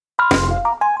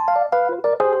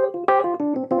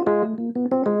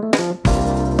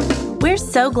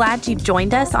So glad you've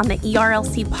joined us on the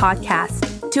ERLC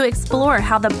podcast to explore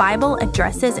how the Bible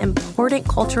addresses important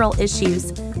cultural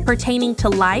issues pertaining to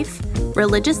life,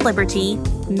 religious liberty,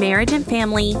 marriage and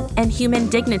family, and human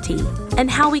dignity, and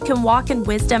how we can walk in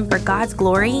wisdom for God's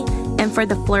glory and for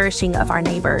the flourishing of our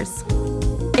neighbors.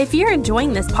 If you're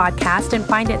enjoying this podcast and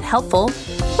find it helpful,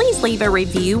 please leave a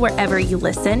review wherever you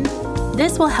listen.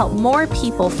 This will help more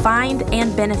people find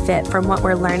and benefit from what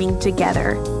we're learning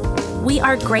together. We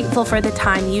are grateful for the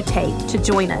time you take to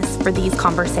join us for these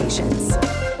conversations.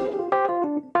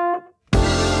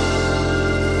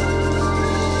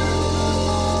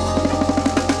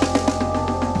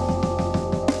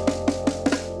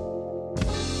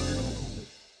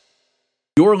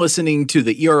 You're listening to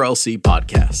the ERLC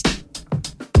podcast.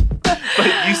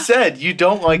 But you said you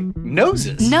don't like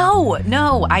noses. No.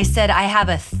 I said I have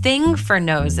a thing for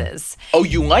noses. Oh,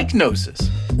 you like noses?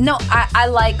 No, I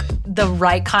like the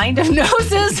right kind of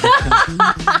noses,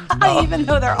 even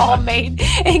though they're all made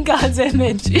in God's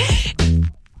image.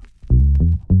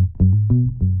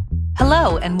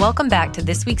 Hello, and welcome back to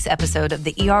this week's episode of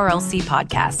the ERLC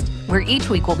podcast, where each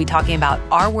week we'll be talking about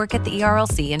our work at the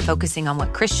ERLC and focusing on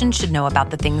what Christians should know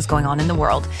about the things going on in the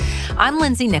world. I'm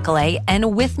Lindsay Nicolay,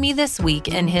 and with me this week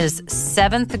in his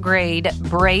 7th grade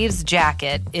Braves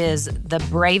jacket is the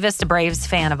bravest Braves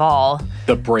fan of all.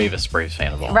 The bravest Braves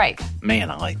fan of all. Right.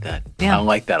 Man, I like that. Yeah. I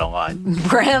like that a lot.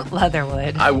 Brent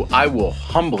Leatherwood. I will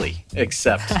humbly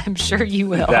accept I'm sure you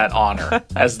will. that honor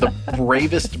as the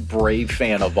bravest Brave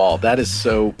fan of all. That is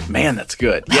so, man, that's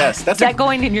good. Yes. That's is that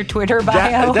going in your Twitter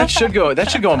bio? That should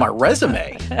go on my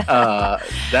resume.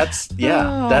 That's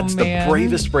the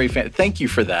bravest Brave fan. Thank you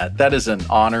for that. That is an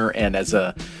honor. And as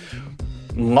a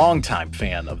longtime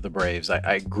fan of the Braves,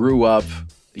 I grew up,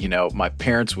 my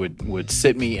parents would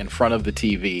sit me in front of the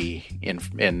TV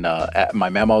at my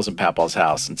mama's and papa's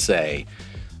house and say,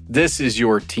 "This is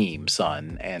your team,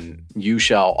 son, and you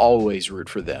shall always root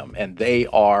for them." And they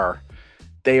are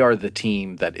the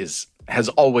team that has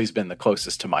always been the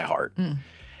closest to my heart.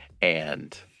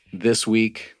 And this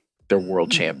week, they're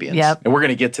world champions. Yep. And we're going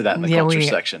to get to that in the culture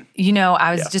section.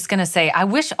 I was just going to say, I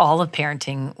wish all of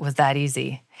parenting was that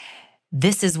easy.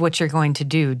 This is what you're going to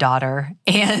do, daughter.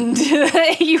 And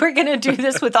you are going to do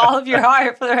this with all of your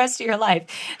heart for the rest of your life.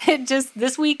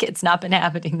 This week, it's not been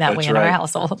happening that way in our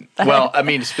household. Well, I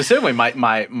mean, specifically,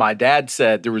 my dad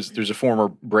said there's a former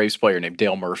Braves player named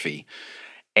Dale Murphy,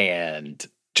 and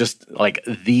just like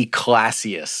the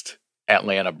classiest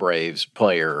Atlanta Braves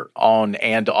player on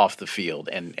and off the field.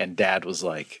 And Dad was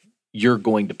like, "You're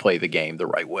going to play the game the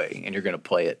right way, and you're going to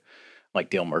play it like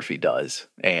Dale Murphy does."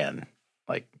 And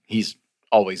like, he's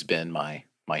always been my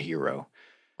hero.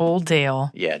 Old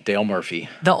Dale. Yeah, Dale Murphy.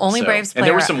 The only Braves player. And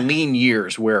there were some lean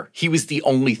years where he was the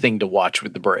only thing to watch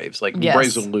with the Braves. Like, the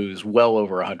Braves would lose well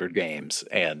over 100 games,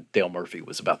 and Dale Murphy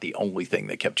was about the only thing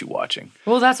that kept you watching.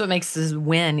 Well, that's what makes this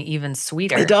win even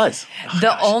sweeter. It does.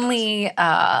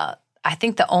 I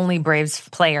think the only Braves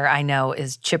player I know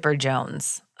is Chipper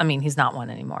Jones. I mean, he's not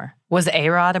one anymore. Was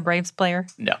A-Rod a Braves player?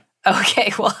 No.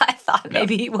 Okay, well, I thought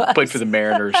maybe he was. Played for the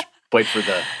Mariners, played for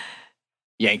the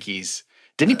Yankees.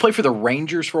 Didn't he play for the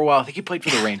Rangers for a while? I think he played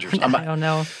for the Rangers. I don't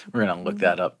know. We're going to look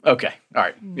that up. Okay. All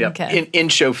right. Yep. Okay.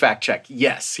 In-show fact check.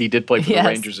 Yes, he did play for the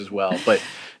Rangers as well. But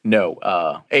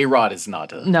no, A-Rod is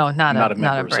not a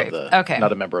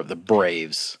member of the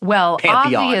Braves. Well,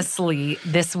 pantheon. Obviously,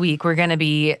 this week we're going to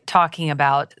be talking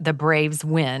about the Braves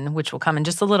win, which will come in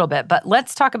just a little bit. But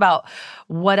let's talk about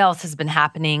what else has been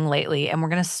happening lately. And we're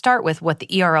going to start with what the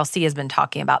ERLC has been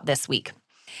talking about this week.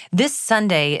 This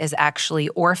Sunday is actually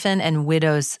Orphan and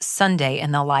Widows Sunday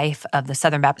in the life of the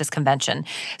Southern Baptist Convention.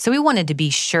 So we wanted to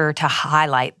be sure to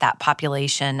highlight that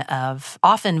population of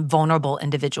often vulnerable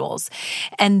individuals.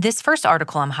 And this first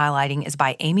article I'm highlighting is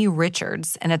by Amy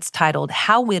Richards, and it's titled,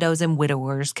 "How Widows and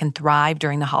Widowers Can Thrive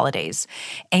During the Holidays."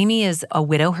 Amy is a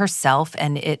widow herself,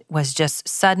 and it was just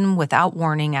sudden, without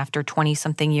warning, after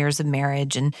 20-something years of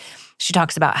marriage. And she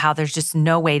talks about how there's just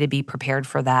no way to be prepared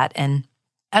for that. And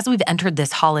as we've entered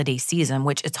this holiday season,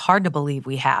 which it's hard to believe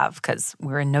we have because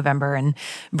we're in November and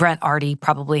Brent already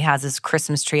probably has his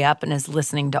Christmas tree up and is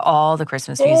listening to all the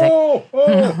Christmas music.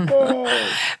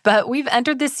 But we've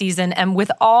entered this season, and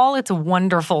with all its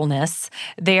wonderfulness,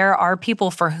 there are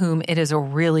people for whom it is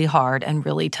really hard and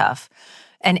really tough.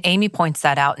 And Amy points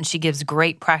that out, and she gives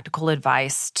great practical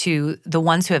advice to the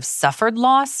ones who have suffered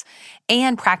loss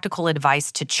and practical advice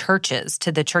to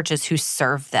the churches who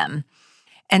serve them.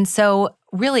 And so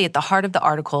really at the heart of the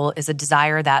article is a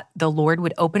desire that the Lord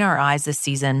would open our eyes this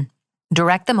season,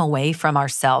 direct them away from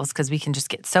ourselves because we can just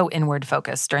get so inward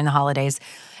focused during the holidays,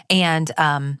 and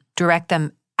direct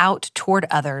them out toward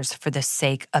others for the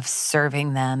sake of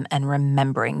serving them and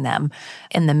remembering them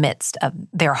in the midst of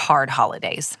their hard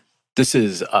holidays. This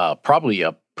is probably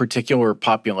a particular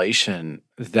population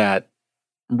that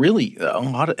really,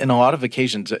 in a lot of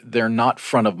occasions, they're not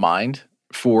front of mind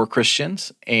for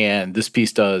Christians. And this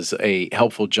piece does a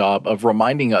helpful job of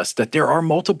reminding us that there are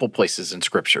multiple places in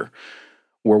Scripture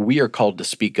where we are called to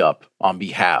speak up on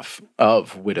behalf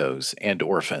of widows and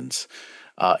orphans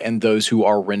and those who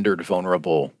are rendered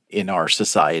vulnerable in our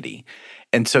society.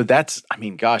 And so that's,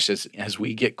 as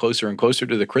we get closer and closer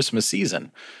to the Christmas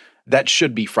season, that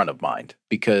should be front of mind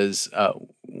because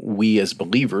we as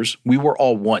believers, we were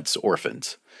all once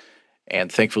orphans.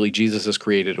 And thankfully, Jesus has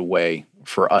created a way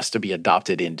for us to be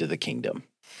adopted into the kingdom.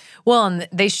 Well, and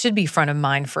they should be front of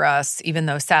mind for us, even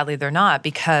though sadly they're not,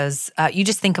 because you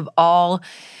just think of all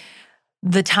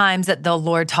the times that the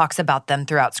Lord talks about them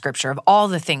throughout Scripture, of all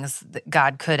the things that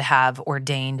God could have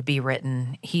ordained be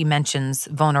written. He mentions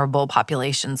vulnerable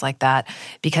populations like that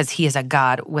because he is a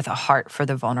God with a heart for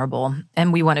the vulnerable,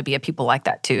 and we want to be a people like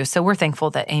that too. So we're thankful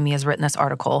that Amy has written this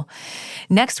article.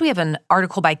 Next, we have an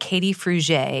article by Katie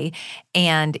Fruget,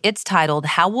 and it's titled,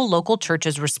 How Will Local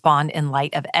Churches Respond in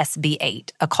Light of SB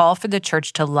 8? A Call for the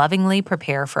Church to Lovingly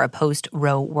Prepare for a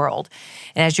Post-Roe World.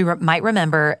 And as you might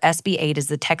remember, SB 8 is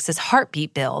the Texas Heartbeat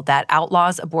bill that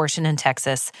outlaws abortion in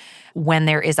Texas when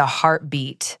there is a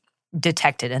heartbeat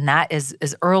detected, and that is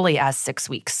as early as 6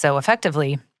 weeks. So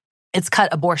effectively, it's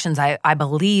cut abortions, I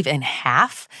believe, in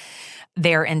half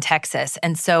there in Texas.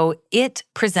 And so it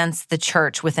presents the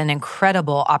church with an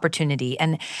incredible opportunity.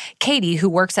 And Katie, who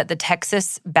works at the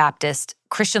Texas Baptist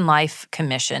Christian Life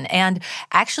Commission and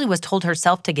actually was told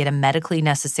herself to get a medically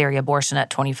necessary abortion at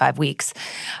 25 weeks,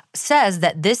 says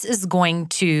that this is going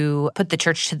to put the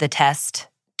church to the test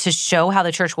to show how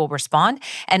the church will respond.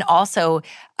 And also,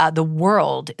 the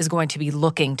world is going to be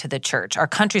looking to the church. Our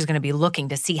country is going to be looking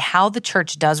to see how the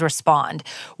church does respond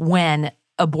when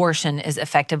abortion is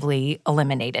effectively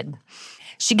eliminated.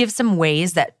 She gives some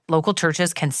ways that local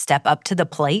churches can step up to the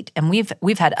plate, and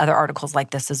we've had other articles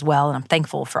like this as well, and I'm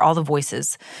thankful for all the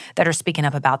voices that are speaking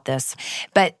up about this.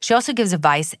 But she also gives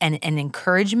advice and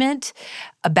encouragement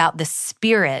about the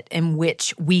spirit in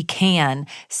which we can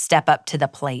step up to the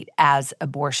plate as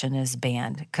abortion is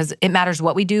banned, because it matters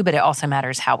what we do, but it also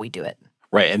matters how we do it.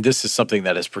 Right, and this is something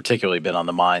that has particularly been on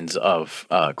the minds of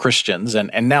Christians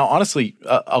and now, honestly,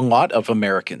 a lot of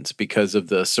Americans because of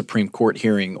the Supreme Court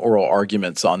hearing oral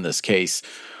arguments on this case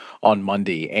on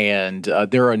Monday. And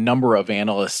there are a number of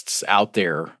analysts out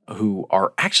there who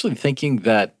are actually thinking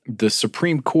that the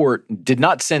Supreme Court did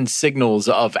not send signals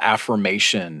of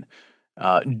affirmation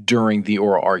during the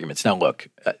oral arguments. Now, look,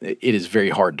 it is very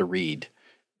hard to read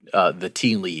the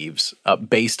tea leaves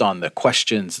based on the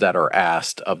questions that are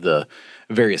asked of the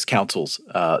various councils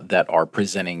that are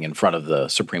presenting in front of the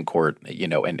Supreme Court,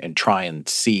 and try and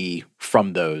see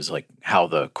from those like how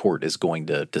the court is going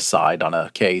to decide on a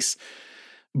case.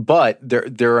 But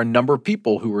there are a number of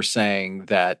people who are saying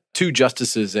that two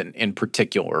justices in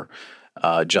particular,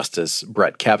 Justice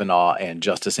Brett Kavanaugh and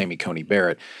Justice Amy Coney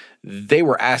Barrett, they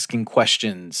were asking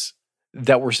questions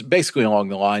that were basically along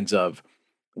the lines of,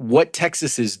 what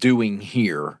Texas is doing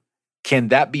here, can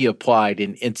that be applied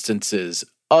in instances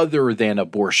other than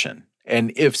abortion?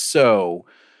 And if so,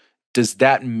 does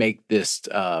that make this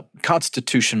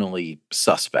constitutionally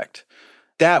suspect?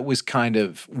 That was kind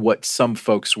of what some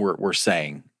folks were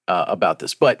saying about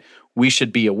this. But we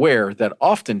should be aware that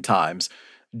oftentimes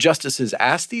justices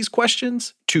ask these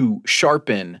questions to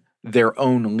sharpen their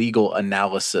own legal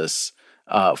analysis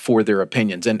for their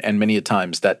opinions. And many a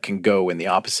times that can go in the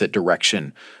opposite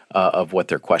direction of what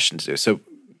their questions do. So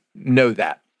know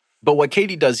that. But what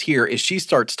Katie does here is she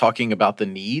starts talking about the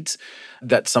needs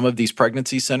that some of these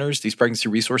pregnancy centers, these pregnancy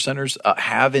resource centers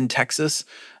have in Texas,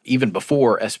 even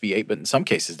before SB 8, but in some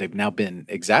cases they've now been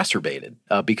exacerbated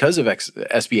because of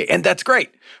SB 8. And that's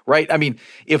great, right? I mean,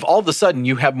 if all of a sudden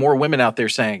you have more women out there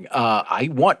saying, I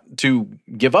want to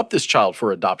give up this child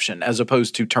for adoption as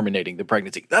opposed to terminating the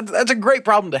pregnancy, that's a great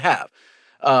problem to have.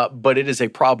 But it is a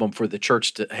problem for the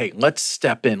church to, hey, let's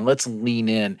step in, let's lean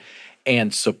in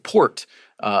and support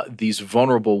these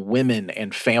vulnerable women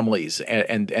and families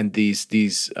and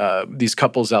these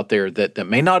couples out there that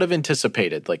may not have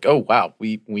anticipated, like, oh, wow,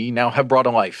 we now have brought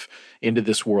a life into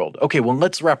this world. Okay, well,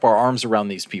 let's wrap our arms around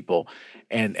these people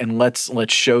and let's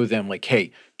show them, like,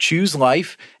 hey, choose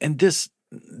life, and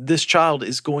this child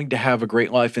is going to have a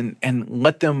great life, and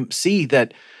let them see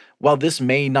that while this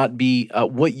may not be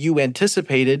what you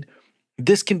anticipated,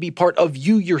 this can be part of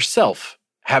you yourself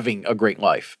having a great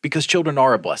life, because children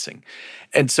are a blessing.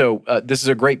 And so this is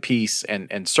a great piece,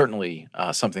 and certainly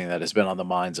something that has been on the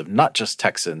minds of not just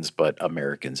Texans, but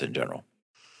Americans in general.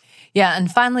 Yeah,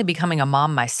 and finally becoming a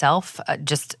mom myself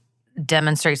just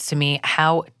demonstrates to me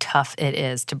how tough it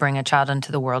is to bring a child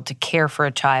into the world, to care for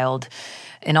a child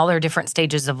in all their different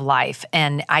stages of life.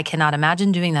 And I cannot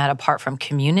imagine doing that apart from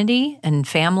community and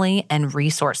family and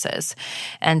resources.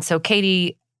 And so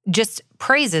Katie just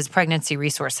praises pregnancy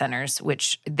resource centers,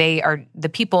 which they are, the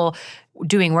people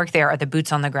doing work there are the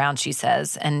boots on the ground, she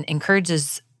says, and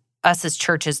encourages us as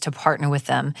churches to partner with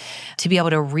them to be able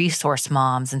to resource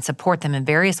moms and support them in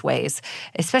various ways,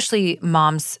 especially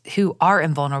moms who are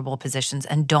in vulnerable positions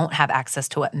and don't have access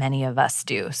to what many of us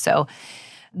do. So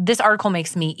this article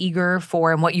makes me eager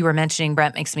for, and what you were mentioning,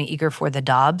 Brent, makes me eager for the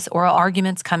Dobbs oral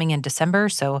arguments coming in December.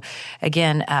 So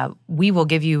again, we will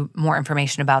give you more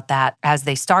information about that as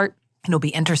they start. It'll be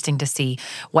interesting to see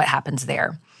what happens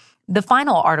there. The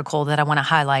final article that I want to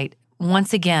highlight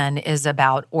once again is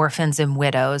about orphans and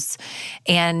widows,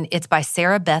 and it's by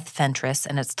Sarah Beth Fentress,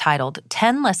 and it's titled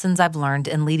 10 Lessons I've Learned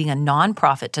in Leading a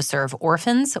Nonprofit to Serve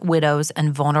Orphans, Widows,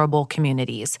 and Vulnerable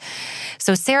Communities.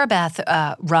 So Sarah Beth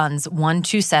runs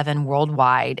 127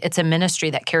 Worldwide. It's a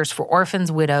ministry that cares for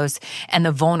orphans, widows, and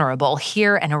the vulnerable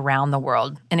here and around the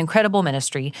world. An incredible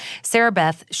ministry. Sarah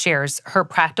Beth shares her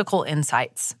practical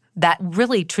insights that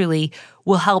really, truly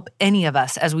will help any of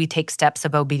us as we take steps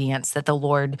of obedience that the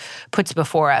Lord puts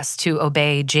before us to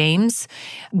obey James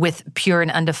with pure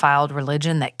and undefiled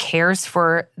religion that cares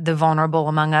for the vulnerable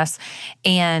among us.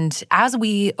 And as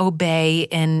we obey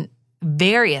in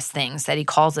various things that he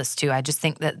calls us to, I just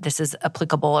think that this is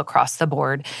applicable across the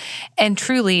board. And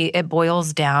truly, it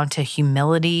boils down to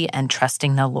humility and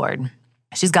trusting the Lord.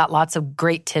 She's got lots of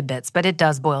great tidbits, but it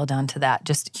does boil down to that,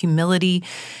 just humility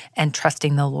and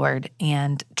trusting the Lord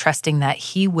and trusting that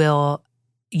he will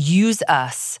use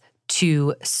us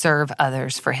to serve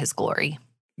others for his glory.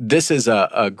 This is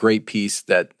a great piece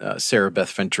that Sarah Beth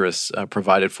Fentress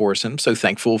provided for us, and I'm so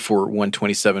thankful for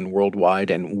 127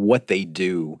 Worldwide and what they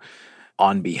do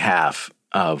on behalf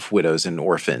of widows and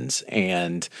orphans.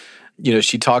 And you know,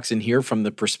 she talks in here from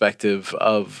the perspective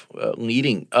of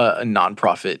leading a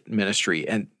nonprofit ministry,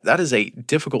 and that is a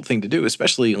difficult thing to do,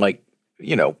 especially like,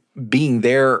 you know, being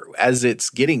there as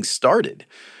it's getting started.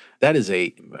 That is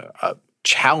a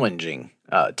challenging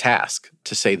task,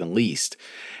 to say the least.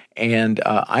 And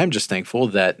I'm just thankful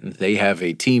that they have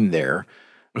a team there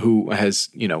who has,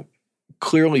 you know,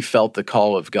 clearly felt the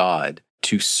call of God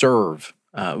to serve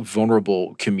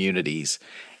vulnerable communities.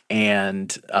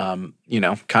 And, you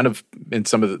know, kind of in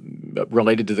some of the,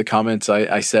 related to the comments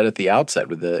I said at the outset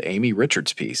with the Amy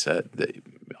Richards piece,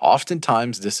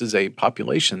 oftentimes this is a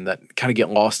population that kind of get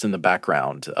lost in the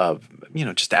background of, you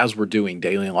know, just as we're doing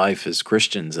daily life as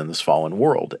Christians in this fallen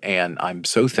world. And I'm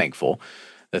so thankful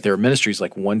that there are ministries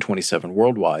like 127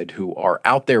 Worldwide who are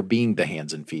out there being the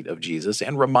hands and feet of Jesus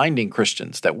and reminding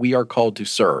Christians that we are called to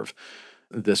serve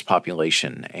this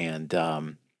population. And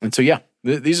so, yeah.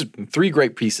 These are 3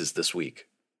 great pieces this week,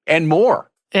 and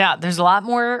more. Yeah, there's a lot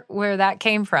more where that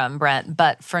came from, Brent.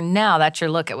 But for now, that's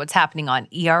your look at what's happening on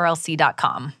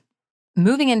ERLC.com.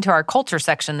 Moving into our culture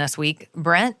section this week,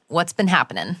 Brent, what's been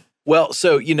happening? Well,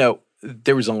 so, you know,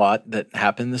 there was a lot that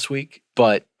happened this week,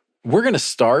 but we're going to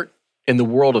start in the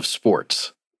world of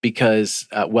sports because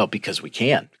we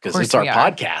can, because it's our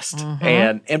podcast,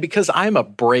 and because I'm a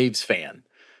Braves fan.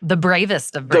 The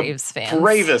bravest of Braves fans.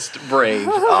 Bravest Brave.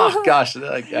 Oh, gosh.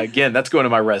 Again, that's going to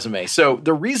my resume. So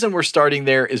the reason we're starting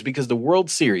there is because the World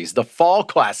Series, the Fall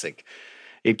Classic,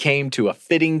 it came to a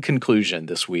fitting conclusion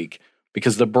this week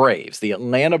because the Braves, the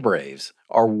Atlanta Braves,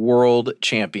 are world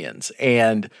champions.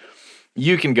 And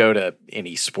you can go to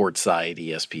any sports site,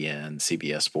 ESPN,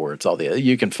 CBS Sports,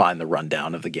 you can find the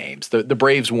rundown of the games. The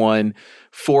Braves won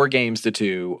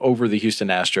 4-2 over the Houston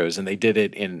Astros, and they did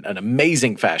it in an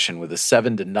amazing fashion with a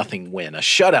 7-0 win, a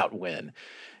shutout win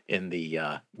in the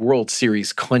World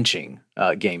Series clinching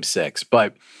Game 6.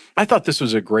 But I thought this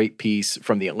was a great piece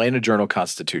from the Atlanta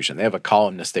Journal-Constitution. They have a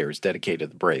columnist there who's dedicated to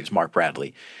the Braves, Mark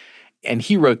Bradley, and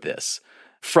he wrote this: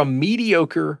 "From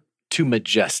mediocre to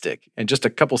majestic," and just a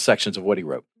couple sections of what he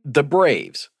wrote. "The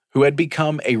Braves, who had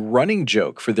become a running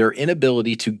joke for their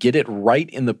inability to get it right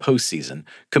in the postseason,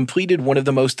 completed one of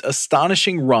the most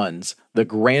astonishing runs the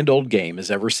grand old game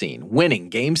has ever seen, winning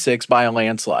Game 6 by a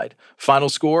landslide. Final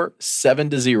score,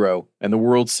 7-0, and the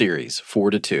World Series,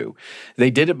 4-2. They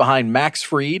did it behind Max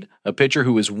Fried, a pitcher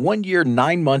who was 1 year,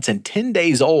 9 months, and 10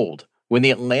 days old when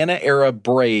the Atlanta-era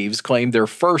Braves claimed their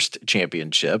first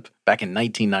championship back in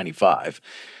 1995.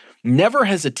 Never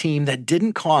has a team that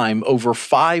didn't climb over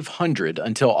 500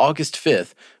 until August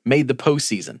 5th made the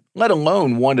postseason, let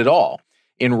alone won it all.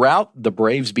 En route, the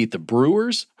Braves beat the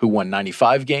Brewers, who won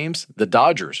 95 games, the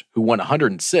Dodgers, who won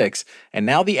 106, and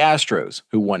now the Astros,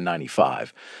 who won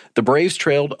 95. The Braves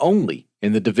trailed only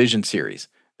in the division series.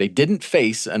 They didn't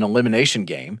face an elimination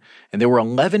game, and they were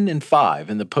 11-5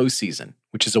 in the postseason,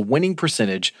 which is a winning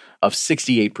percentage of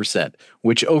 68%,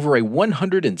 which over a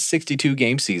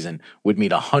 162-game season would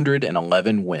mean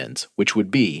 111 wins, which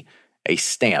would be a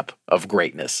stamp of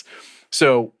greatness.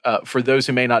 So for those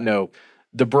who may not know,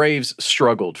 the Braves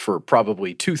struggled for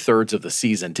probably 2/3 of the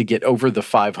season to get over the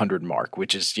 500 mark,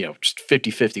 which is, just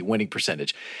 50-50 winning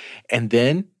percentage. And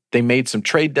then they made some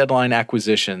trade deadline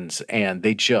acquisitions, and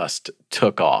they just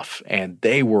took off, and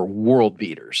they were world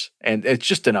beaters. And it's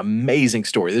just an amazing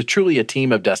story. They're truly a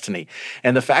team of destiny.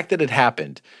 And the fact that it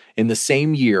happened in the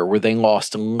same year where they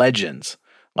lost legends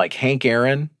like Hank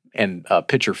Aaron and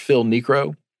pitcher Phil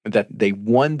Niekro, that they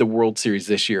won the World Series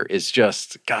this year is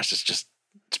just,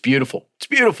 it's beautiful. It's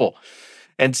beautiful.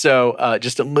 And so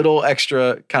just a little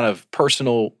extra kind of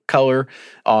personal color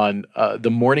on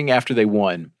the morning after they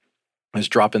won. I was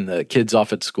dropping the kids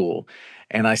off at school,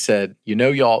 and I said,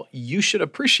 y'all, you should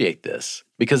appreciate this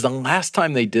because the last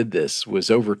time they did this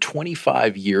was over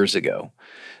 25 years ago.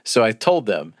 So I told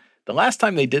them the last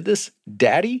time they did this,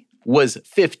 Daddy was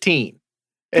 15.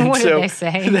 And what so did they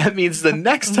say? That means the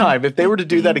next time, if they were to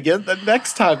do that again, the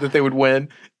next time that they would win,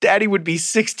 Daddy would be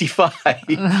 65.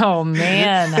 Oh,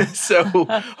 man. So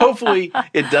hopefully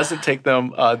it doesn't take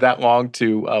them that long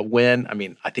to win. I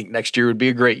mean, I think next year would be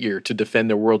a great year to defend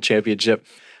their world championship.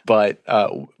 But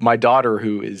my daughter,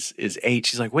 who is 8,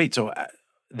 she's like, wait, so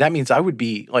that means I would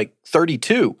be like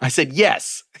 32. I said,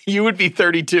 yes, you would be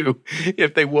 32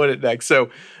 if they won it next. So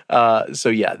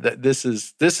yeah, this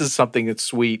is something that's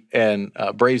sweet. And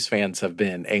Braves fans have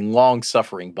been a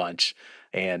long-suffering bunch.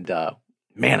 And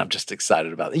man, I'm just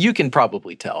excited about it. You can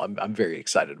probably tell I'm very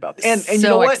excited about this. And so you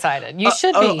know what? Excited. You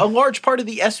should be. A large part of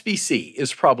the SBC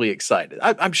is probably excited.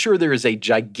 I'm sure there is a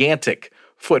gigantic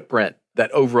footprint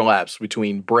that overlaps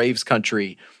between Braves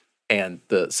country and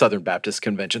the Southern Baptist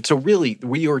Convention. So really,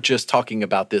 we are just talking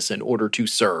about this in order to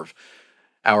serve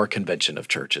our convention of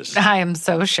churches. I am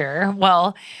so sure.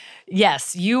 Well,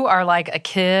 yes, you are like a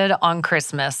kid on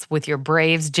Christmas with your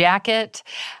Braves jacket.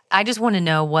 I just want to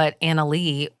know what Anna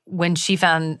Lee, when she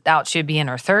found out she'd be in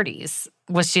her 30s,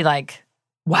 was she like,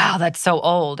 wow, that's so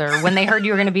old? Or when they heard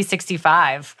you were going to be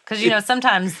 65? Because,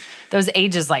 sometimes those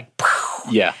ages like,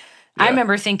 poof. Yeah. I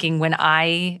remember thinking when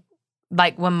my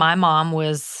mom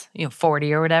was,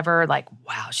 40 or whatever, like,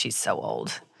 wow, she's so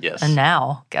old. Yes. And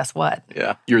now, guess what?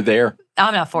 Yeah. You're there.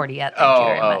 I'm not 40 yet. Thank you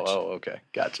very much. Okay.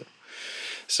 Gotcha.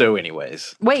 So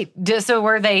anyways. Wait, so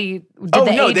were they, did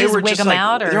the ages wig them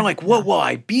out? Or? They're like, what will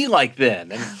I be like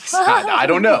then? And I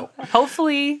don't know.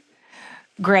 Hopefully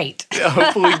great.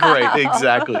 Hopefully great.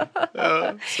 Exactly.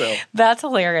 So That's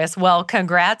hilarious. Well,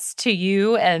 congrats to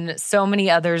you and so many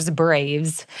others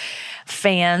Braves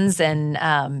fans. And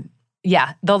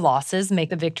the losses make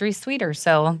the victory sweeter.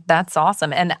 So that's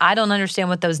awesome. And I don't understand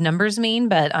what those numbers mean,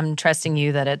 but I'm trusting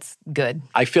you that it's good.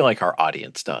 I feel like our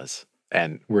audience does,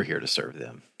 and we're here to serve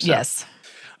them. So. Yes.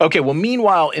 Okay, well,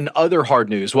 meanwhile, in other hard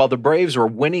news, while the Braves were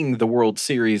winning the World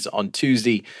Series on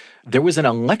Tuesday, there was an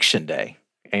election day.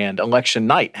 And election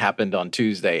night happened on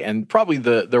Tuesday. And probably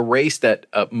the race that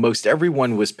most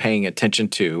everyone was paying attention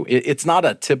to. It's not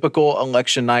a typical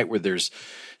election night where there's,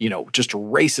 just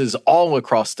races all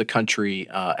across the country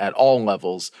at all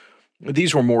levels.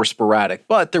 These were more sporadic,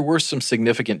 but there were some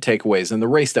significant takeaways. And the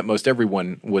race that most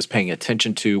everyone was paying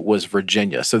attention to was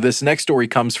Virginia. So this next story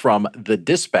comes from the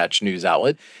Dispatch news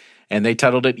outlet, and they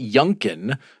titled it,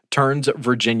 Youngkin Turns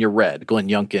Virginia Red. Glenn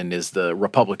Youngkin is the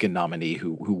Republican nominee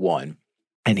who won.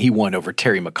 And he won over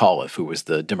Terry McAuliffe, who was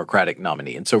the Democratic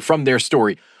nominee. And so from their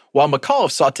story, while McAuliffe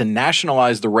sought to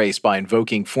nationalize the race by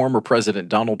invoking former President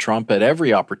Donald Trump at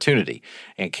every opportunity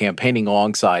and campaigning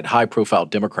alongside high-profile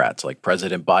Democrats like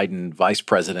President Biden, Vice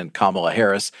President Kamala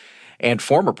Harris, and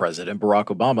former President Barack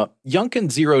Obama,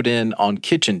 Youngkin zeroed in on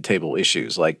kitchen table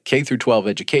issues like K-12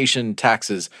 education,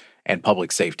 taxes, and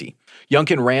public safety.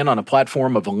 Youngkin ran on a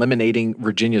platform of eliminating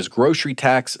Virginia's grocery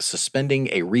tax, suspending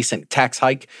a recent tax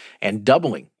hike, and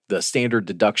doubling the standard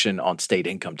deduction on state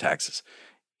income taxes.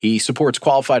 He supports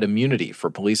qualified immunity for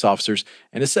police officers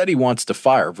and has said he wants to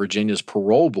fire Virginia's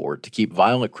parole board to keep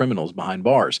violent criminals behind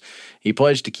bars. He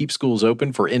pledged to keep schools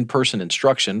open for in-person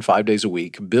instruction 5 days a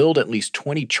week, build at least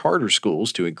 20 charter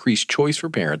schools to increase choice for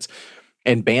parents,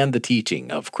 and ban the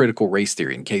teaching of critical race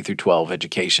theory in K-12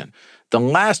 education. The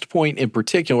last point in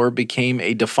particular became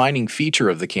a defining feature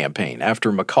of the campaign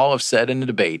after McAuliffe said in a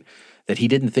debate that he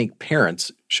didn't think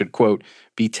parents should, quote,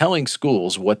 be telling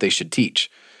schools what they should teach.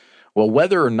 Well,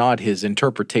 whether or not his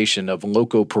interpretation of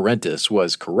loco parentis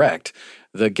was correct,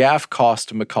 the gaffe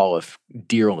cost McAuliffe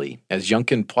dearly, as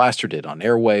Youngkin plastered it on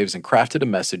airwaves and crafted a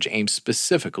message aimed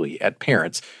specifically at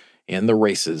parents in the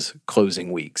race's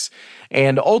closing weeks.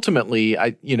 And ultimately,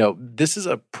 this is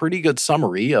a pretty good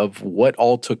summary of what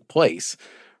all took place.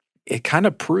 It kind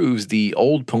of proves the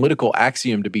old political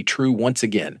axiom to be true once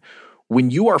again. When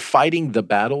you are fighting the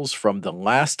battles from the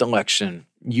last election,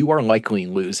 you are likely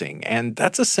losing. And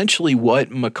that's essentially what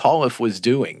McAuliffe was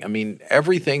doing. I mean,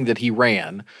 everything that he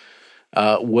ran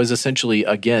was essentially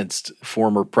against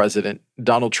former President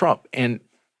Donald Trump. And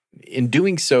in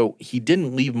doing so, he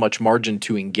didn't leave much margin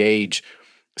to engage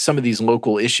some of these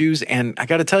local issues. And I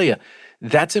got to tell you,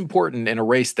 that's important in a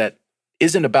race that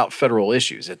isn't about federal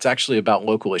issues. It's actually about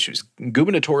local issues.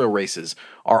 Gubernatorial races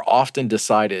are often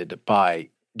decided by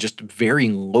just very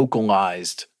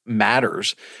localized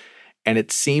matters. And it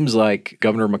seems like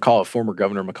former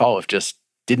Governor McAuliffe, just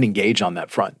didn't engage on that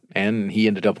front, and he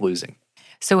ended up losing.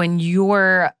 So in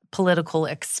your political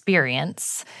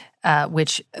experience,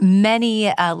 which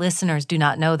many listeners do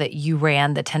not know that you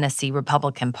ran the Tennessee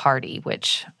Republican Party,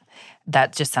 which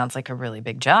that just sounds like a really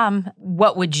big job.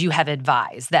 What would you have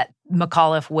advised? That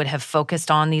McAuliffe would have focused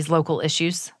on these local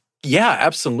issues? Yeah,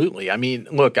 absolutely. I mean,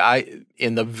 look,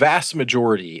 in the vast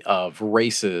majority of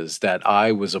races that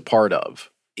I was a part of,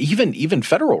 even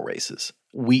federal races,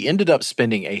 we ended up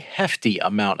spending a hefty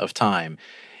amount of time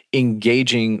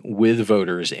engaging with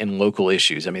voters in local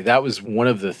issues. I mean, that was one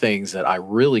of the things that I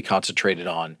really concentrated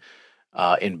on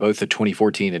in both the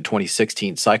 2014 and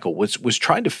 2016 cycle was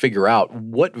trying to figure out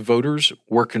what voters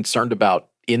were concerned about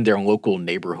in their local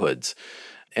neighborhoods.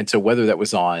 And so whether that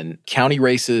was on county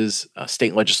races,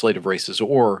 state legislative races,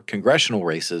 or congressional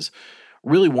races,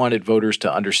 really wanted voters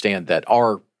to understand that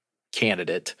our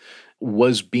candidate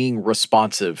was being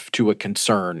responsive to a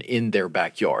concern in their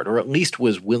backyard, or at least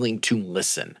was willing to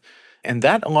listen. And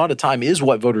that, a lot of time, is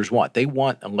what voters want. They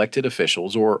want elected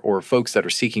officials or folks that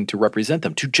are seeking to represent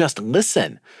them to just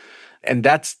listen. And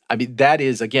that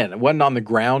is, again, it wasn't on the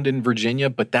ground in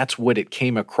Virginia, but that's what it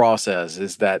came across as,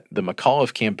 is that the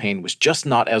McAuliffe campaign was just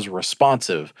not as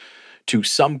responsive to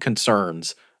some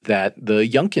concerns that the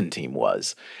Youngkin team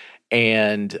was.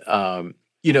 And,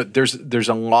 there's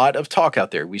a lot of talk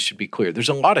out there. We should be clear. There's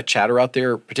a lot of chatter out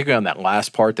there, particularly on that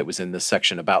last part that was in this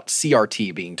section about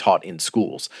CRT being taught in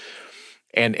schools.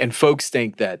 And folks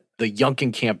think that the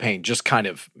Youngkin campaign just kind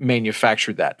of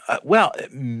manufactured that.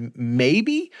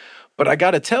 Maybe, but I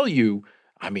got to tell you,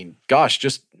 I mean, gosh,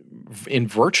 just in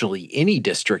virtually any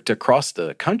district across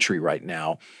the country right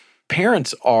now,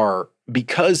 parents are,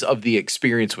 because of the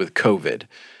experience with COVID,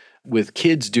 with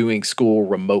kids doing school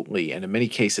remotely and in many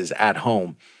cases at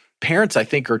home, parents, I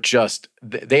think,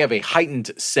 they have a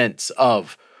heightened sense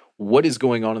of what is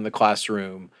going on in the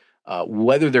classroom,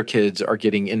 whether their kids are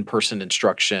getting in-person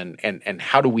instruction, and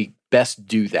how do we best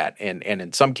do that, and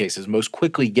in some cases, most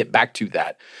quickly get back to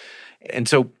that. And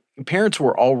so parents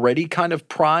were already kind of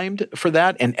primed for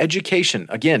that. And education,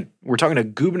 again, we're talking a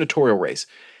gubernatorial race.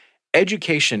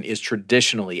 Education is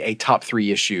traditionally a top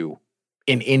 3 issue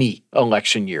in any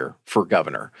election year for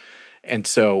governor. And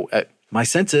so my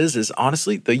sense is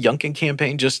honestly, the Youngkin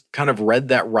campaign just kind of read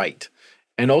that right.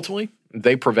 And ultimately,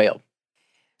 they prevailed.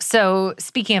 So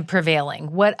speaking of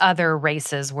prevailing, what other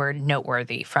races were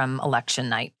noteworthy from election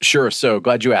night? Sure. So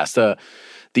glad you asked.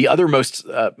 The other most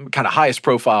kind of highest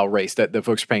profile race that the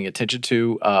folks are paying attention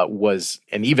to was,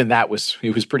 and even that was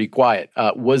pretty quiet,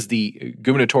 was the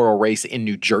gubernatorial race in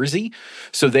New Jersey.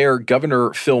 So there,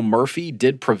 Governor Phil Murphy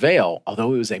did prevail,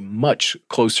 although it was a much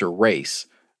closer race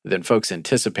than folks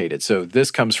anticipated. So this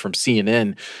comes from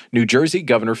CNN. New Jersey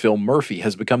Governor Phil Murphy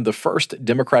has become the first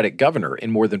Democratic governor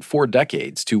in more than 4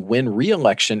 decades to win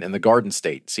re-election in the Garden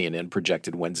State, CNN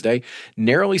projected Wednesday,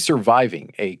 narrowly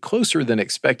surviving a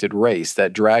closer-than-expected race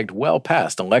that dragged well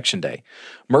past Election Day.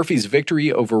 Murphy's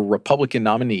victory over Republican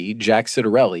nominee Jack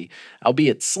Ciattarelli,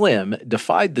 albeit slim,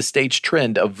 defied the state's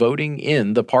trend of voting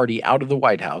in the party out of the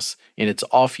White House in its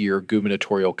off-year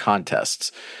gubernatorial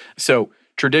contests. So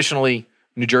traditionally,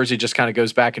 New Jersey just kind of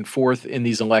goes back and forth in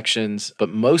these elections, but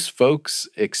most folks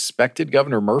expected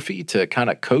Governor Murphy to kind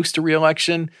of coast to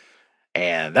re-election,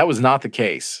 and that was not the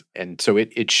case. And so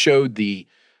it showed the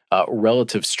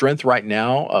relative strength right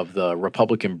now of the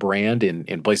Republican brand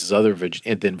in places other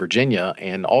than Virginia,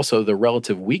 and also the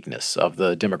relative weakness of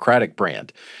the Democratic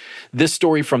brand. This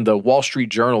story from the Wall Street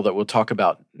Journal that we'll talk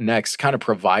about next kind of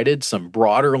provided some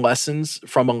broader lessons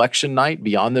from election night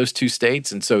beyond those two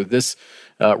states. And so this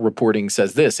reporting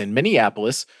says this: in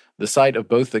Minneapolis, the site of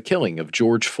both the killing of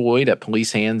George Floyd at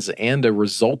police hands and a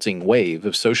resulting wave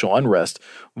of social unrest,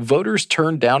 voters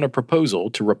turned down a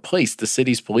proposal to replace the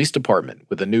city's police department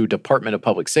with a new Department of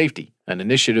Public Safety, an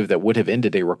initiative that would have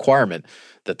ended a requirement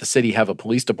that the city have a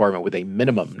police department with a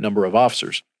minimum number of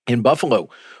officers. In Buffalo,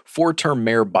 four-term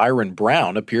Mayor Byron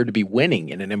Brown appeared to be winning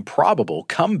in an improbable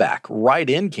comeback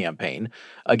write-in campaign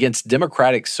against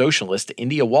Democratic socialist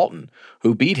India Walton,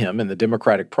 who beat him in the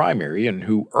Democratic primary and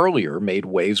who earlier made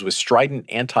waves with strident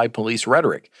anti-police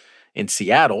rhetoric. In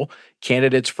Seattle,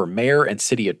 candidates for mayor and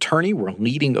city attorney were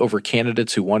leading over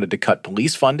candidates who wanted to cut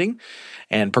police funding,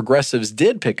 and progressives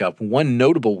did pick up one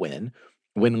notable win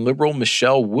when liberal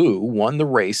Michelle Wu won the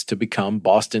race to become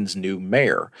Boston's new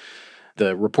mayor.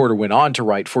 The reporter went on to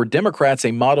write, for Democrats,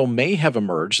 a model may have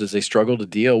emerged as they struggle to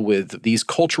deal with these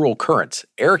cultural currents.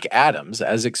 Eric Adams,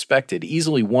 as expected,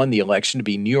 easily won the election to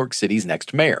be New York City's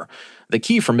next mayor. The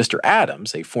key for Mr.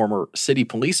 Adams, a former city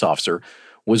police officer,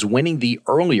 was winning the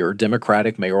earlier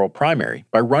Democratic mayoral primary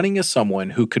by running as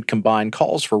someone who could combine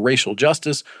calls for racial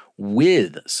justice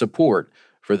with support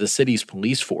for the city's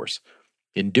police force.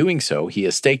 In doing so, he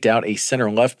has staked out a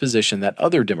center-left position that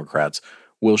other Democrats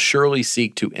will surely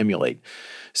seek to emulate.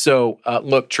 So,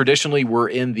 look, traditionally, we're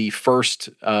in the first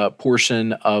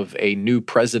portion of a new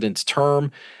president's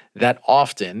term. That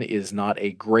often is not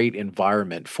a great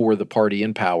environment for the party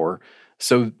in power.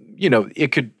 So,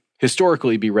 it could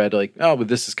historically be read like, oh, but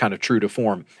this is kind of true to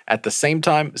form. At the same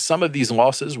time, some of these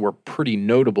losses were pretty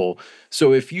notable.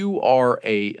 So if you are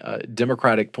a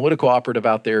Democratic political operative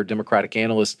out there, Democratic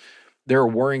analyst, there are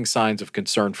worrying signs of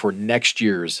concern for next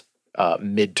year's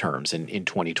midterms in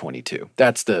 2022.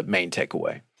 That's the main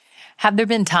takeaway. Have there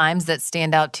been times that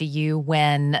stand out to you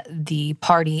when the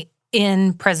party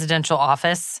in presidential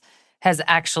office has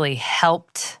actually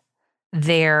helped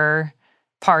their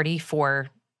party for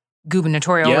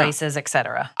gubernatorial races, et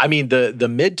cetera? I mean, the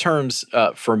midterms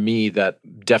for me that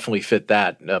definitely fit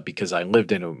that because I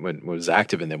lived in and was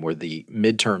active in them were the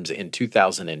midterms in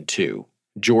 2002,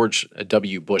 George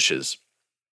W. Bush's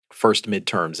first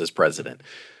midterms as president.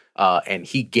 And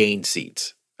he gained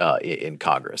seats in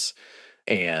Congress.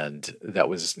 And that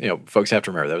was, folks have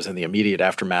to remember, that was in the immediate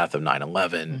aftermath of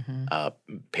 9/11.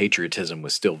 Mm-hmm. Patriotism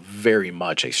was still very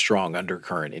much a strong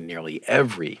undercurrent in nearly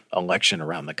every election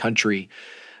around the country.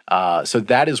 So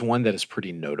that is one that is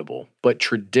pretty notable. But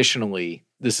traditionally,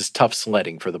 this is tough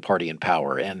sledding for the party in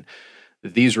power. And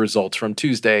these results from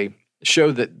Tuesday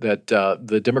show that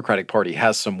the Democratic Party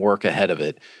has some work ahead of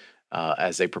it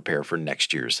as they prepare for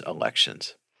next year's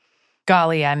elections.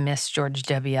 Golly, I miss George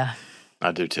W.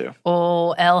 I do too.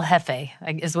 Oh, El Jefe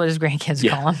is what his grandkids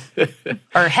call him.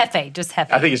 Or Jefe, just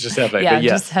Jefe. I think it's just Jefe. Yeah, but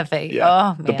yes. just Jefe. Yeah.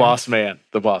 Oh, man. The boss man.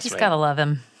 Just gotta love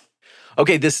him.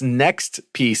 Okay, this next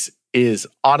piece is,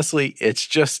 honestly, it's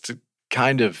just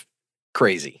kind of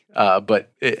crazy.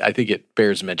 But I think it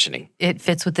bears mentioning. It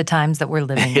fits with the times that we're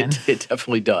living in. It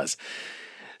definitely does.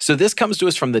 So this comes to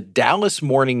us from the Dallas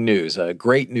Morning News, a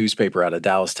great newspaper out of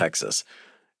Dallas, Texas.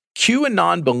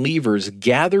 QAnon believers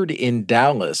gathered in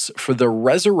Dallas for the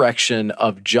resurrection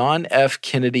of John F.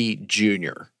 Kennedy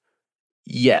Jr.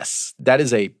 Yes, that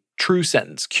is a true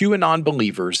sentence. QAnon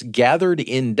believers gathered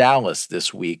in Dallas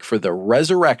this week for the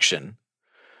resurrection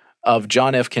of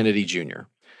John F. Kennedy Jr.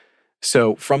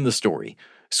 So from the story,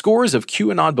 scores of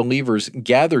QAnon believers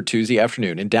gathered Tuesday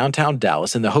afternoon in downtown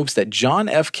Dallas in the hopes that John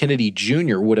F. Kennedy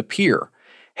Jr. would appear,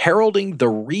 heralding the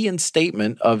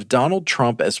reinstatement of Donald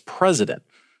Trump as president.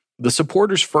 The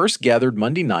supporters first gathered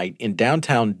Monday night in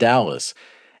downtown Dallas,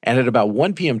 and at about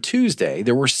 1 p.m. Tuesday,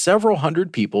 there were several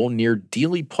hundred people near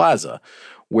Dealey Plaza,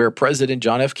 where President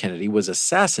John F. Kennedy was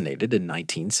assassinated in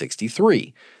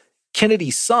 1963.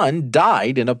 Kennedy's son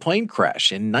died in a plane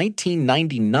crash in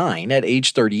 1999 at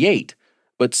age 38,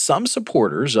 but some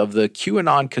supporters of the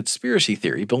QAnon conspiracy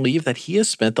theory believe that he has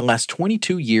spent the last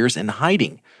 22 years in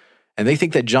hiding, and they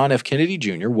think that John F. Kennedy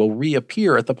Jr. will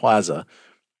reappear at the plaza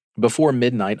before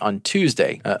midnight on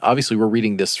Tuesday. Obviously, we're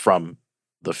reading this from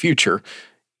the future.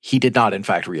 He did not, in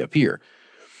fact, reappear.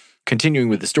 Continuing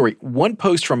with the story, one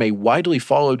post from a widely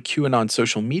followed QAnon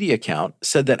social media account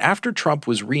said that after Trump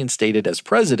was reinstated as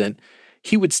president,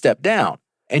 he would step down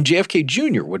and JFK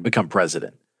Jr. would become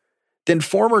president. Then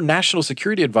former National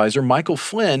Security Advisor Michael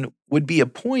Flynn would be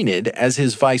appointed as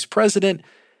his vice president,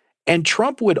 and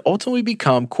Trump would ultimately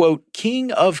become, quote,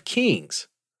 King of Kings,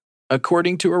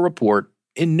 according to a report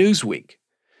in Newsweek.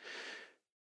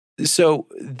 So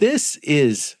this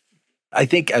is, I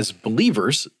think, as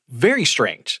believers, very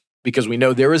strange, because we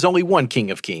know there is only one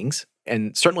King of Kings,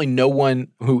 and certainly no one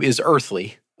who is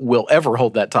earthly will ever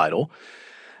hold that title.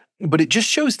 But it just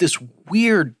shows this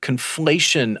weird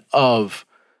conflation of,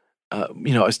 I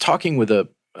was talking with a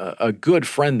good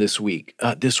friend this week,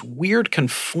 this weird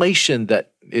conflation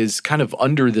that is kind of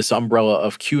under this umbrella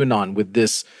of QAnon with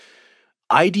this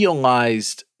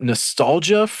idealized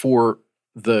nostalgia for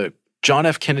the John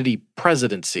F. Kennedy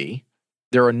presidency.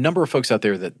 There are a number of folks out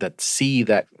there that see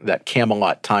that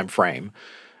Camelot time frame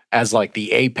as like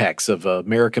the apex of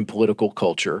American political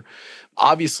culture.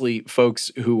 Obviously,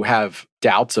 folks who have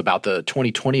doubts about the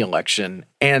 2020 election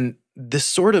and this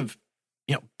sort of,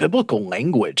 biblical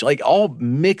language, like all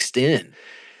mixed in.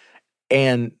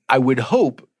 And I would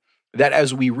hope that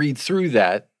as we read through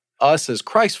that, us as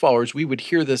Christ followers, we would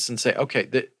hear this and say, okay,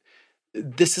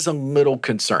 this is a little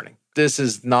concerning. This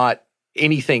is not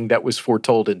anything that was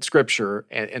foretold in Scripture,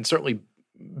 and certainly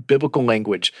biblical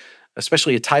language,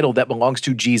 especially a title that belongs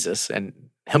to Jesus and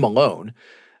him alone,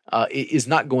 is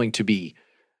not going to be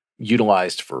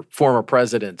utilized for former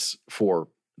presidents, for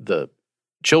the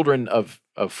children of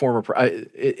former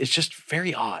it's just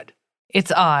very odd.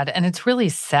 It's odd, and it's really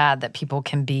sad that people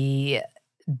can be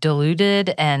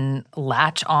deluded and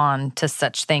latch on to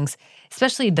such things,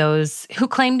 especially those who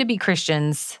claim to be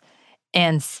Christians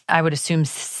and I would assume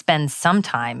spend some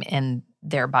time in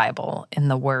their Bible, in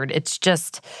the Word. It's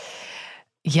just,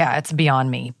 it's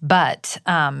beyond me. But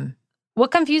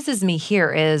what confuses me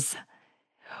here is,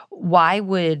 why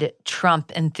would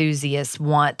Trump enthusiasts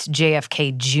want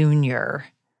JFK Jr.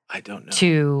 I don't know.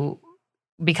 to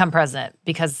become president?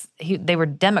 Because they were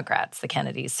Democrats, the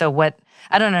Kennedys. So what?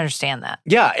 I don't understand that.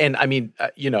 Yeah, and I mean,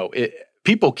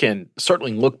 people can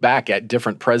certainly look back at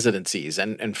different presidencies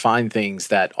and find things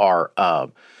that are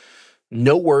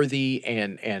noteworthy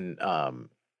and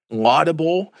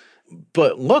laudable.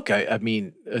 But look, I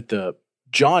mean, at the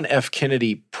John F.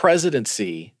 Kennedy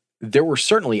presidency, there were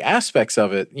certainly aspects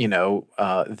of it,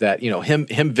 that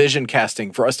him vision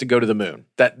casting for us to go to the moon.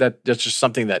 That's just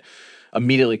something that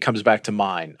immediately comes back to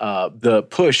mind. The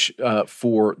push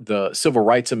for the civil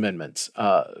rights amendments,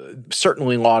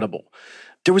 certainly laudable.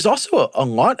 There was also a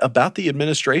lot about the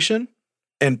administration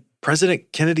and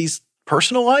President Kennedy's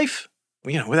personal life,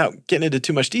 without getting into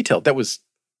too much detail, that was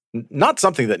not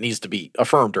something that needs to be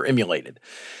affirmed or emulated.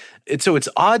 And so it's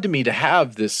odd to me to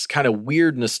have this kind of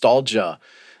weird nostalgia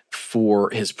for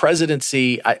his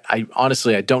presidency. I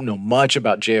honestly, I don't know much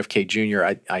about JFK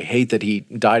Jr. I hate that he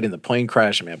died in the plane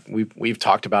crash. I mean, we've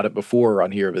talked about it before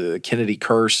on here, the Kennedy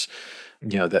curse.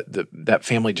 That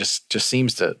family just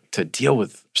seems to deal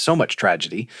with so much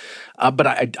tragedy. But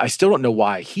I still don't know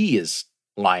why he is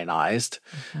lionized.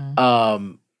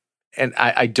 Mm-hmm. And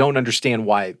I don't understand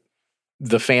why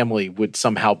the family would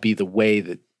somehow be the way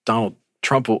that Donald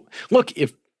Trump will. Look,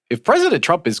 if President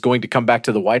Trump is going to come back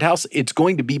to the White House, it's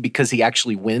going to be because he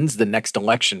actually wins the next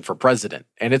election for president.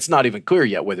 And it's not even clear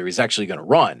yet whether he's actually going to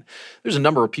run. There's a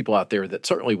number of people out there that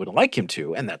certainly would like him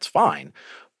to, and that's fine.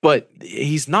 But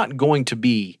he's not going to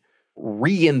be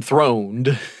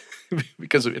re-enthroned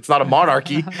because it's not a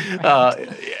monarchy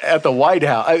at the White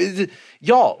House.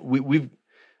 Y'all,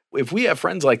 if we have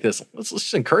friends like this, let's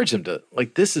just encourage them to,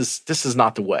 this is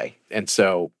not the way. And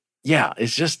so,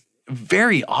 it's just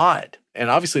very odd. And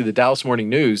obviously the Dallas Morning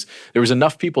News, there was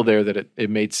enough people there that it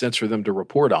made sense for them to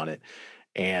report on it.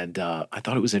 And I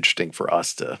thought it was interesting for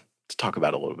us to talk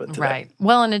about it a little bit today. Right.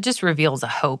 Well, and it just reveals a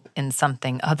hope in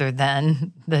something other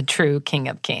than the true King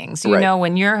of Kings. You Right. know,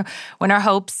 when our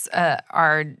hopes,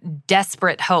 our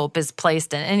desperate hope is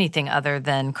placed in anything other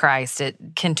than Christ, it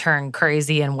can turn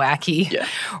crazy and wacky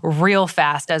real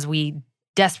fast as we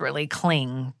desperately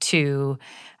cling to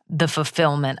the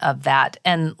fulfillment of that.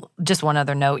 And just one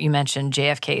other note, you mentioned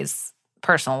JFK's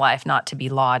personal life not to be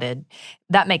lauded.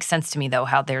 That makes sense to me, though,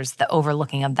 how there's the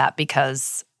overlooking of that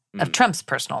because of Trump's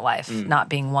personal life not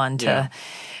being one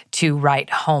to write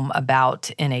home about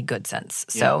in a good sense.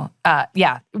 So,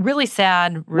 really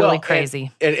sad, really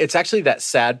crazy. And it's actually that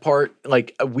sad part.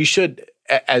 We should,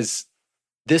 as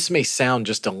this may sound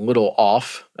just a little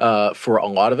off for a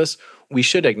lot of us, we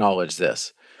should acknowledge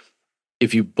this.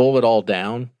 If you boil it all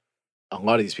down, a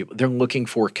lot of these people, they're looking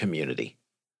for community.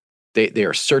 They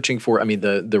are searching for,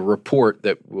 the report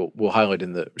that we'll highlight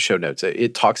in the show notes,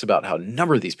 it talks about how a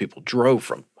number of these people drove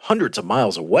from hundreds of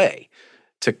miles away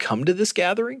to come to this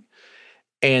gathering.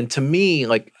 And to me,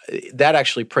 that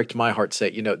actually pricked my heart to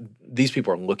say, these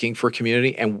people are looking for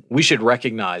community. And we should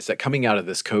recognize that coming out of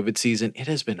this COVID season, it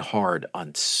has been hard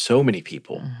on so many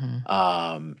people.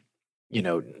 Mm-hmm.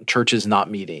 churches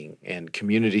not meeting and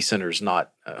community centers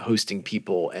not hosting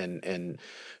people and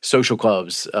social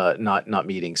clubs not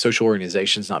meeting, social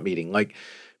organizations not meeting. Like,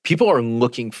 people are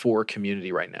looking for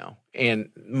community right now. And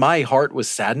my heart was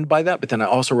saddened by that. But then I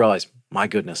also realized, my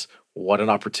goodness, what an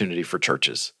opportunity for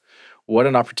churches. What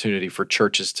an opportunity for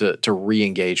churches to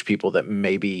re-engage people that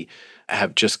maybe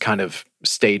have just kind of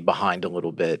stayed behind a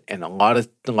little bit. And a lot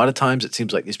of times it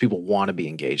seems like these people want to be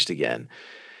engaged again.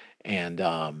 And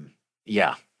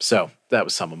so that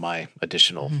was some of my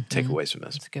additional takeaways from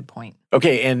this. That's a good point.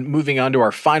 Okay, and moving on to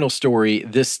our final story,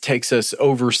 this takes us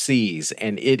overseas,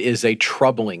 and it is a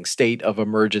troubling state of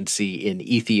emergency in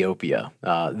Ethiopia.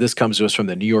 This comes to us from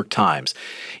the New York Times.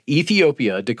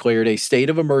 Ethiopia declared a state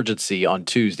of emergency on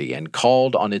Tuesday and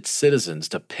called on its citizens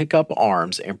to pick up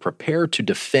arms and prepare to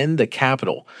defend the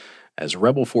capital as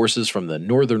rebel forces from the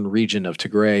northern region of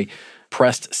Tigray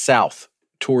pressed south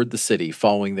toward the city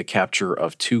following the capture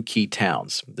of two key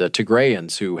towns. The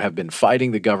Tigrayans, who have been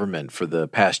fighting the government for the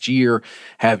past year,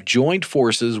 have joined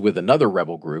forces with another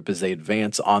rebel group as they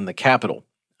advance on the capital,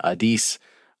 Addis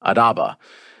Ababa.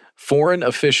 Foreign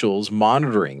officials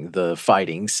monitoring the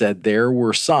fighting said there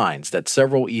were signs that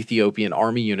several Ethiopian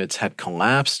army units had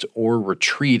collapsed or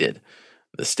retreated.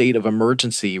 The state of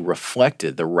emergency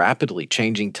reflected the rapidly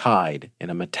changing tide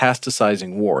in a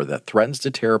metastasizing war that threatens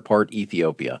to tear apart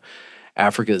Ethiopia,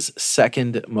 Africa's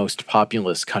second most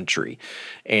populous country.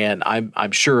 And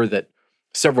I'm sure that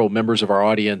several members of our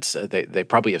audience, they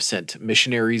probably have sent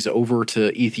missionaries over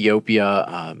to Ethiopia,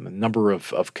 a number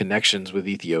of connections with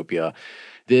Ethiopia.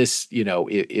 This,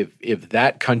 if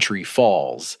that country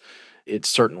falls, it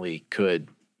certainly could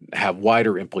have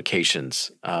wider implications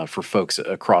for folks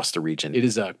across the region. It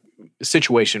is a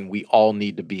situation we all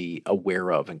need to be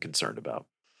aware of and concerned about.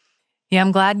 Yeah,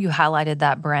 I'm glad you highlighted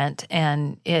that, Brent,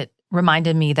 and it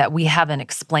reminded me that we have an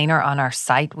explainer on our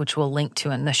site, which we'll link to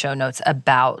in the show notes,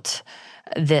 about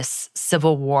this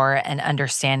civil war and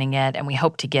understanding it. And we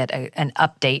hope to get an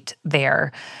update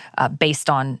there based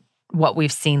on what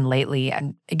we've seen lately.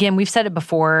 And again, we've said it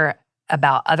before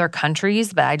about other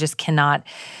countries, but I just cannot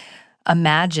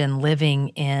imagine living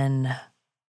in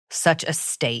such a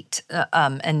state,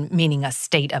 and meaning a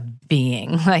state of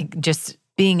being, like just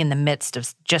being in the midst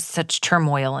of just such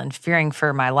turmoil and fearing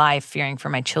for my life, fearing for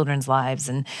my children's lives,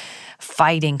 and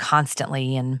fighting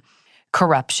constantly and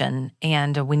corruption.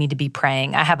 And we need to be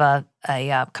praying. I have a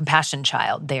compassion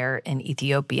child there in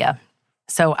Ethiopia.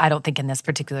 So I don't think in this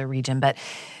particular region, but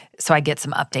so I get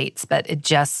some updates. But it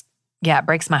just, it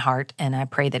breaks my heart. And I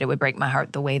pray that it would break my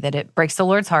heart the way that it breaks the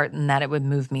Lord's heart, and that it would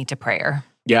move me to prayer.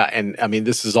 Yeah, and I mean,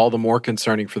 this is all the more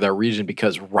concerning for that region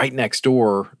because right next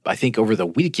door, I think over the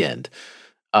weekend,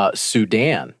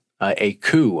 Sudan, a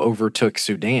coup overtook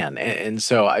Sudan, and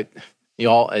so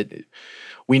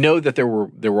we know that there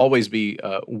will always be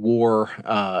war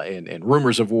and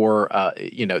rumors of war.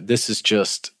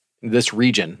 This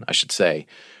region, I should say,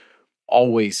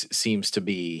 always seems to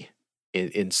be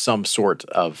in some sort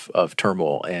of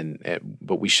turmoil,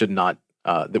 but we should not.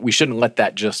 That we shouldn't let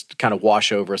that just kind of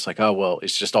wash over us like, oh, well,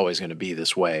 it's just always going to be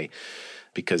this way,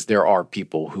 because there are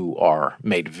people who are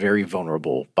made very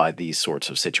vulnerable by these sorts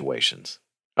of situations.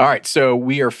 All right, so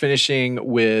we are finishing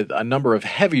with a number of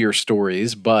heavier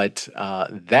stories, but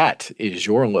that is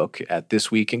your look at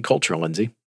This Week in Culture, Lindsay.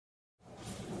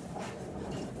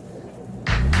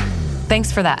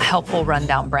 Thanks for that helpful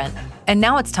rundown, Brent. And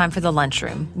now it's time for the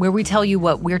lunchroom, where we tell you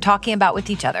what we're talking about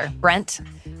with each other. Brent,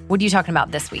 what are you talking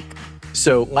about this week?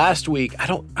 So last week, I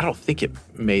don't think it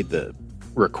made the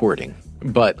recording,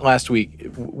 but last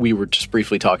week we were just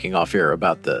briefly talking off air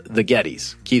about the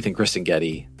Gettys, Keith and Kristen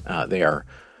Getty. They are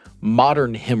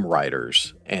modern hymn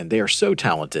writers, and they are so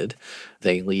talented.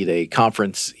 They lead a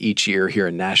conference each year here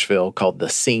in Nashville called the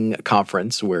Sing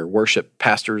Conference, where worship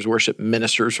pastors, worship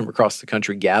ministers from across the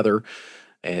country gather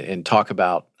and talk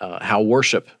about how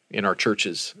worship in our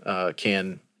churches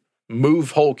can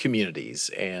move whole communities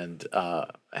and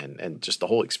just the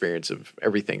whole experience of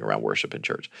everything around worship in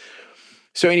church.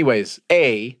 So anyways,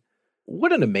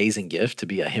 what an amazing gift to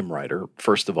be a hymn writer,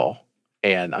 first of all.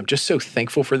 And I'm just so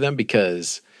thankful for them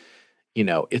because,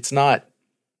 it's not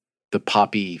the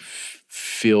poppy,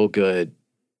 feel-good,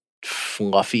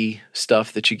 fluffy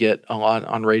stuff that you get a lot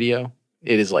on radio.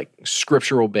 It is like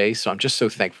scriptural based. So I'm just so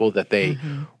thankful that they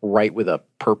write with a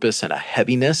purpose and a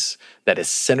heaviness that is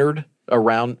centered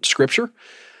around scripture.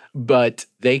 But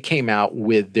they came out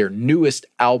with their newest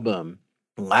album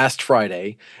last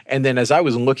Friday. And then as I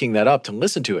was looking that up to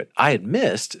listen to it, I had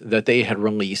missed that they had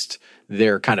released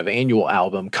their kind of annual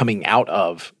album coming out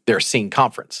of their Sing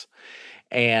conference.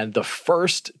 And the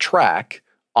first track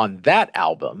on that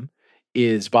album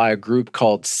is by a group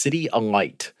called City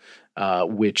Alight,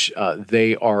 which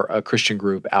they are a Christian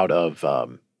group out of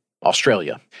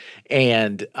Australia.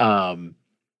 And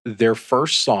their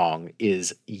first song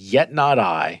is Yet Not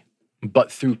I,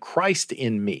 But Through Christ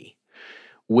in Me,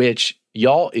 which,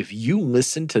 y'all, if you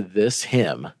listen to this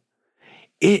hymn,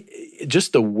 it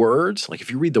just the words, like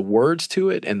if you read the words to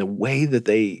it and the way that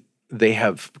they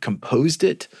have composed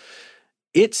it,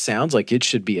 it sounds like it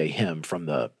should be a hymn from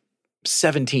the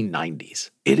 1790s.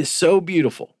 It is so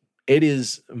beautiful. It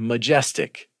is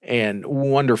majestic and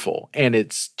wonderful, and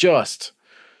it's just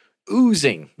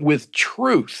oozing with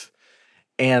truth.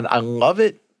 And I love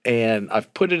it, and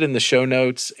I've put it in the show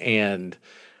notes, and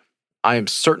I am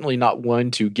certainly not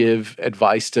one to give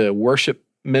advice to worship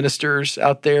ministers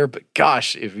out there, but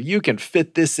gosh, if you can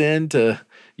fit this into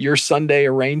your Sunday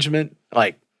arrangement,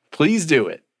 like, please do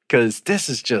it, because this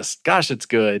is just, gosh, it's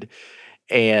good.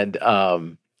 And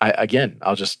I'll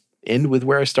just end with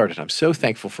where I started. I'm so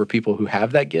thankful for people who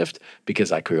have that gift,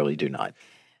 because I clearly do not.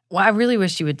 Well, I really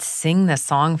wish you would sing the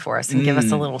song for us and give us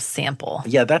a little sample.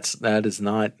 Yeah, that is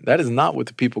not what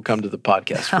the people come to the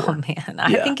podcast for. Oh man,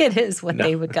 I think it is what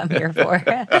they would come here for.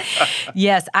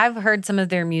 Yes, I've heard some of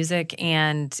their music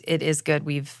and it is good.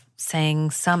 We've sang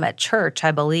some at church,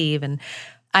 I believe, and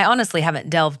I honestly haven't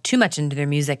delved too much into their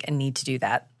music and need to do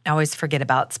that. I always forget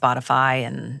about Spotify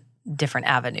and different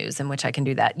avenues in which I can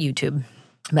do that, YouTube.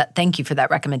 But thank you for that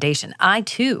recommendation. I,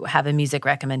 too, have a music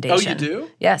recommendation. Oh, you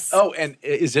do? Yes. Oh, and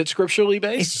is it scripturally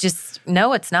based?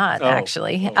 No, it's not,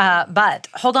 actually. But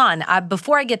hold on.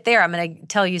 Before I get there, I'm going to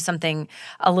tell you something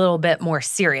a little bit more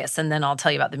serious, and then I'll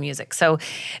tell you about the music. So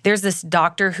there's this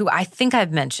doctor who I think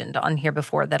I've mentioned on here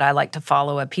before that I like to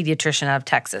follow, a pediatrician out of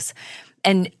Texas.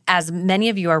 And as many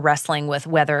of you are wrestling with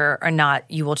whether or not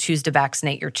you will choose to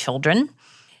vaccinate your children,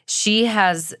 she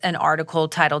has an article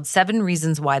titled 7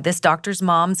 Reasons Why This Doctor's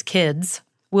Mom's Kids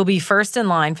Will Be First in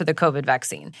Line for the COVID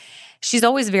Vaccine. She's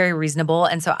always very reasonable,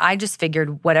 and so I just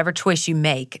figured whatever choice you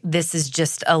make, this is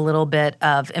just a little bit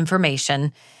of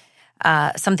information,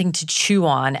 something to chew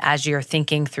on as you're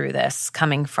thinking through this,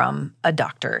 coming from a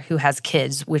doctor who has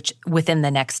kids which within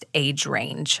the next age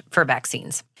range for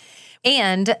vaccines.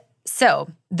 And so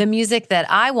the music that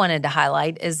I wanted to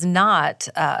highlight is not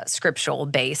scriptural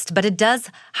based, but it does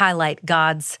highlight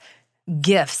God's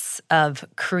gifts of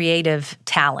creative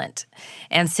talent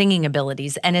and singing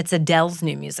abilities. And it's Adele's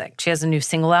new music. She has a new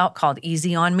single out called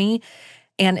Easy on Me,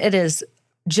 and it is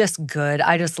just good.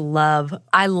 I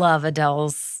love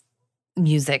Adele's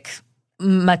music,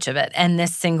 much of it. And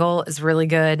this single is really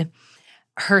good.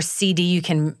 Her CD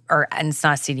and it's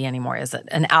not a CD anymore, is it?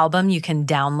 An album, you can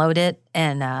download it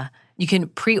and you can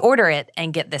pre-order it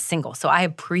and get this single. So I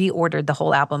have pre-ordered the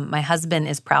whole album. My husband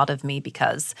is proud of me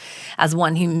because as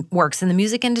one who works in the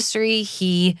music industry,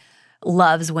 he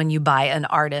loves when you buy an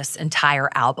artist's entire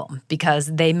album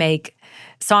because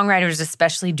songwriters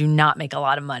especially do not make a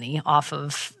lot of money off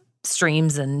of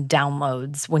streams and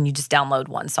downloads when you just download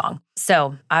one song.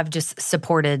 So I've just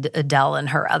supported Adele and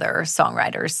her other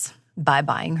songwriters by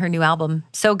buying her new album.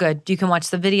 So good. You can watch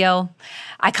the video.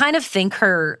 I kind of think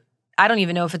I don't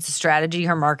even know if it's a strategy.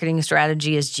 Her marketing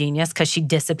strategy is genius because she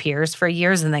disappears for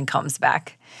years and then comes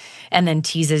back and then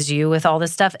teases you with all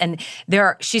this stuff. And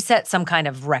she set some kind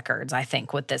of records, I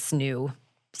think, with this new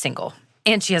single.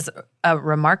 And she has a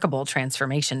remarkable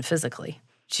transformation physically.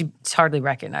 She's hardly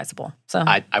recognizable. So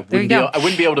I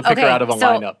wouldn't be able to pick her out of a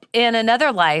lineup. In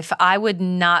another life, I would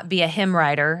not be a hymn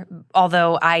writer,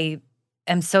 although I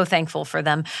am so thankful for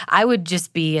them. I would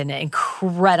just be an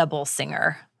incredible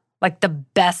singer, like the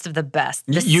best of the best,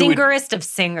 the singerest of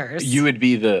singers. You'd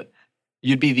be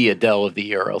the Adele of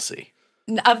the ERLC.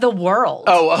 Of the world.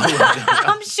 Oh.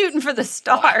 I'm shooting for the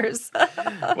stars.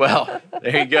 Well,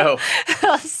 there you go.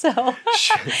 So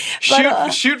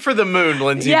shoot for the moon,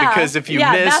 Lindsay, because if you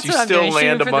miss, you still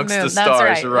land amongst the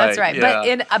stars. That's right.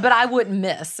 Yeah. But I wouldn't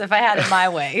miss if I had it my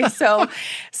way.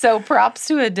 So props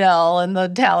to Adele and the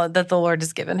talent that the Lord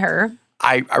has given her.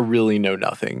 I really know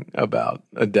nothing about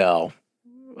Adele.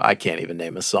 I can't even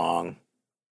name a song.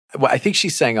 Well, I think she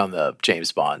sang on the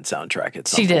James Bond soundtrack at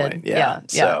some point. She did. Yeah.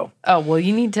 So. Oh, well,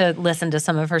 you need to listen to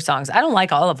some of her songs. I don't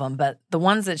like all of them, but the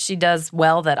ones that she does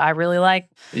well that I really like.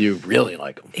 You really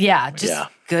like them. Yeah,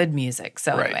 good music.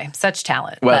 So anyway, such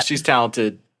talent. Well, she's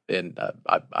talented, and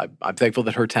I'm thankful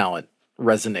that her talent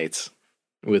resonates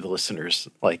with listeners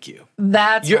like you.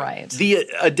 That's right. The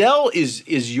Adele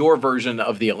is your version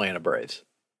of the Atlanta Braves.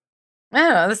 I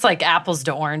don't know. It's like apples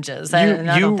to oranges. You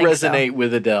resonate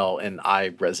with Adele, and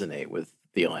I resonate with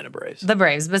the Atlanta Braves. The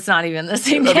Braves, but it's not even the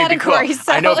same category.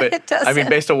 So I know, but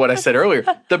based on what I said earlier,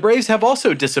 the Braves have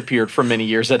also disappeared for many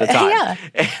years at a time. Yeah.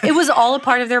 It was all a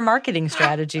part of their marketing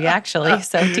strategy, actually.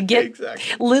 So to get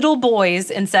little boys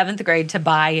in 7th grade to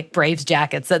buy Braves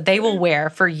jackets that they will wear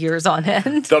for years on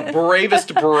end. The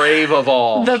bravest Brave of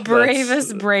all. The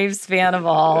bravest Braves fan of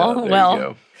all. Yeah, you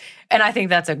go. And I think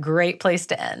that's a great place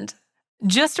to end.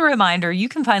 Just a reminder, you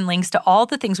can find links to all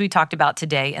the things we talked about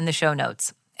today in the show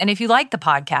notes. And if you like the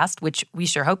podcast, which we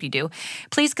sure hope you do,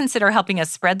 please consider helping us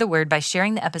spread the word by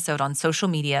sharing the episode on social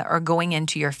media or going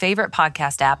into your favorite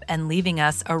podcast app and leaving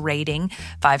us a rating,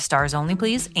 5 stars only,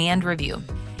 please, and review.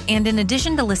 And in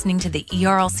addition to listening to the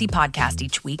ERLC podcast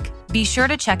each week, be sure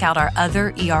to check out our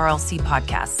other ERLC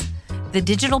podcasts. The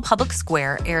Digital Public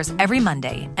Square airs every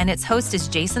Monday, and its host is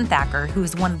Jason Thacker, who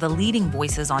is one of the leading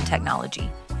voices on technology.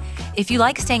 If you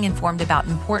like staying informed about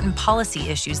important policy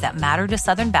issues that matter to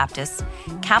Southern Baptists,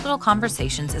 Capitol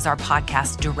Conversations is our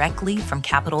podcast directly from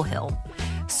Capitol Hill.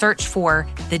 Search for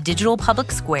The Digital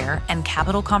Public Square and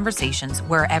Capitol Conversations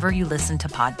wherever you listen to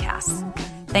podcasts.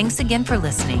 Thanks again for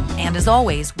listening, and as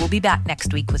always, we'll be back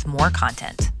next week with more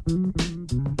content.